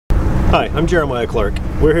Hi, I'm Jeremiah Clark.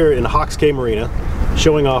 We're here in Hawks Cay Marina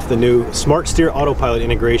showing off the new SmartSteer autopilot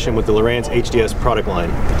integration with the Lowrance HDS product line.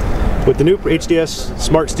 With the new HDS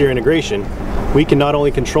SmartSteer integration, we can not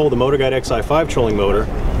only control the MotorGuide Xi5 trolling motor,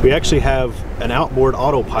 we actually have an outboard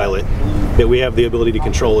autopilot that we have the ability to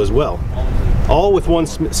control as well. All with one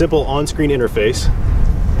simple on-screen interface.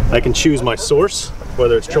 I can choose my source,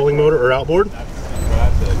 whether it's trolling motor or outboard.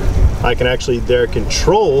 I can actually there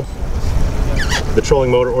control the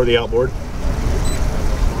trolling motor or the outboard,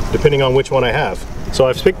 depending on which one I have. So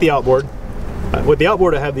I've picked the outboard. With the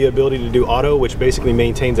outboard I have the ability to do auto, which basically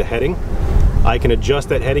maintains a heading. I can adjust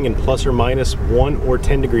that heading in plus or minus 1 or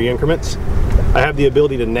 10 degree increments. I have the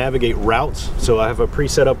ability to navigate routes, so I have a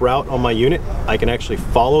pre-set up route on my unit. I can actually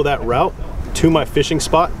follow that route to my fishing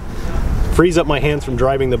spot, frees up my hands from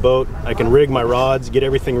driving the boat. I can rig my rods, get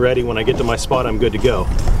everything ready. When I get to my spot, I'm good to go.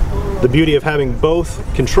 The beauty of having both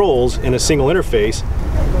controls in a single interface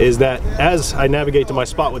is that as I navigate to my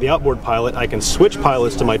spot with the outboard pilot, I can switch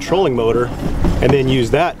pilots to my trolling motor and then use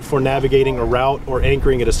that for navigating a route or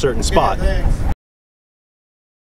anchoring at a certain spot.